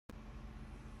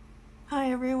Hi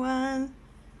everyone.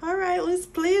 All right, let's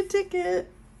play a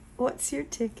ticket. What's your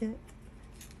ticket?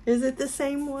 Is it the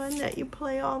same one that you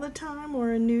play all the time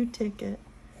or a new ticket?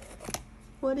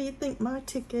 What do you think my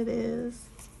ticket is?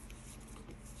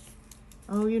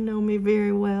 Oh, you know me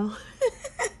very well.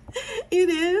 It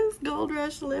is Gold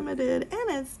Rush Limited and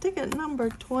it's ticket number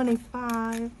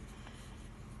 25.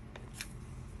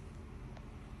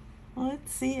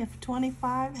 Let's see if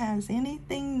 25 has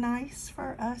anything nice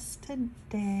for us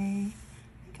today.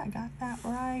 I think I got that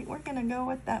right. We're gonna go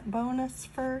with that bonus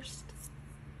first.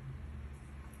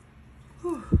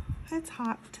 Whew, it's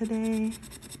hot today.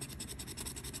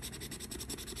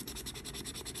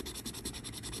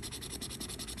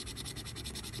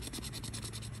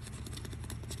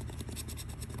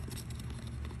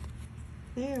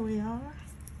 There we are.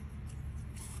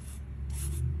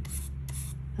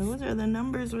 Those are the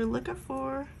numbers we're looking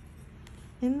for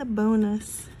in the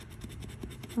bonus.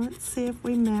 Let's see if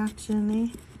we match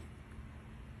any.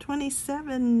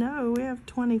 27, no, we have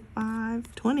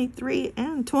 25, 23,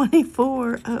 and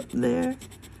 24 up there.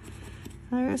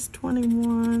 There's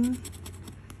 21,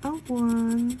 a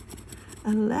 1,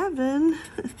 11,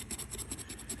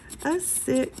 a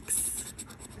 6,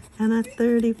 and a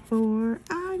 34.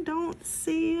 I don't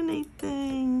see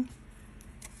anything.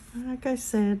 Like I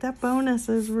said, that bonus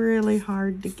is really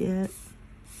hard to get.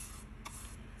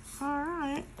 All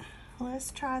right, let's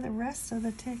try the rest of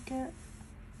the ticket.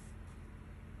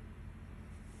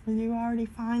 Did you already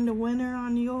find a winner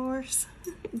on yours?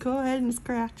 Go ahead and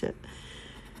scratch it.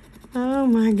 Oh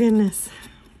my goodness.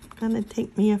 It's gonna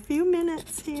take me a few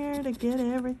minutes here to get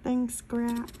everything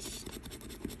scratched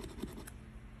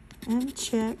and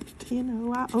checked. You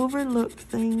know, I overlook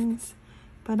things,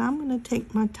 but I'm gonna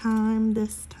take my time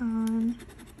this time.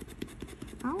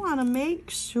 I wanna make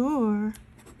sure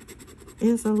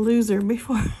it's a loser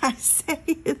before I say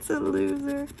it's a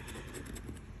loser.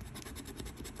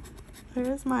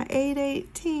 There's my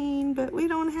 818, but we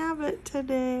don't have it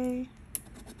today.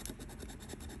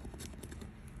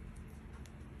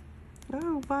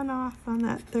 Oh, one off on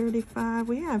that 35.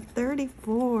 We have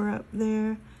 34 up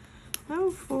there.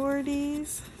 No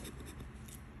 40s.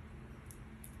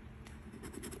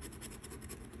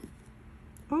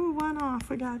 Oh, one off.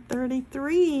 We got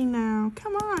 33 now.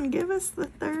 Come on, give us the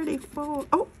 34.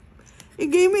 Oh, it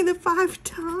gave me the 5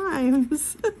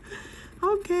 times.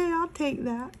 Okay, I'll take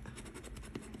that.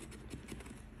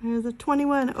 There's a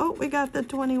 21. Oh, we got the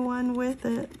 21 with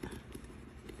it.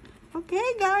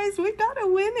 Okay, guys, we got a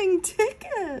winning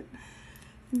ticket.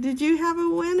 Did you have a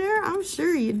winner? I'm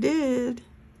sure you did.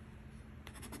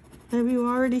 Have you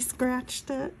already scratched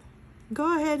it?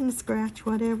 Go ahead and scratch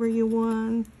whatever you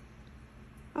won.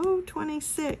 Oh,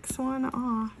 26, one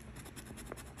off.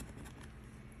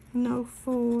 No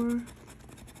 4.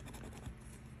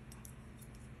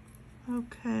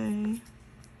 Okay.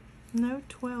 No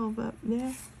 12 up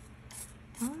there.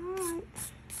 All right.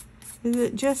 Is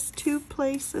it just 2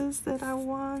 places that I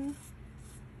won?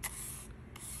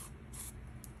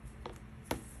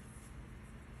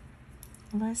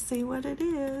 Let's see what it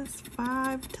is.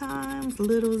 5 times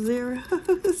little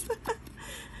zeros.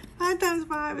 5 times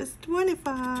 5 is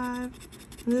 25.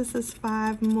 This is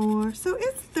 5 more. So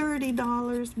it's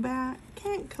 $30 back.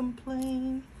 Can't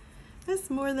complain. That's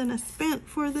more than I spent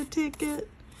for the ticket.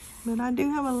 But I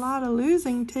do have a lot of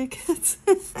losing tickets.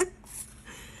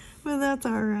 But that's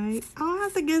all right. I'll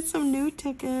have to get some new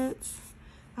tickets.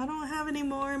 I don't have any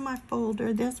more in my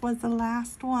folder. This was the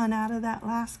last one out of that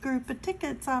last group of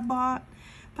tickets I bought.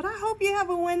 But I hope you have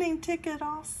a winning ticket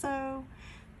also.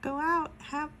 Go out,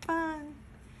 have fun.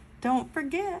 Don't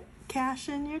forget, cash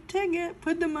in your ticket.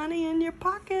 Put the money in your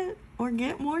pocket or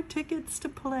get more tickets to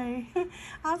play.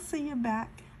 I'll see you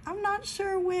back. I'm not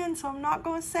sure when, so I'm not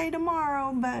going to say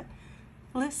tomorrow, but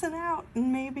listen out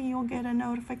and maybe you'll get a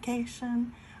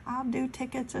notification. I'll do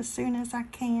tickets as soon as I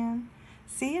can.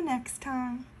 See you next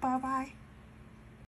time. Bye-bye.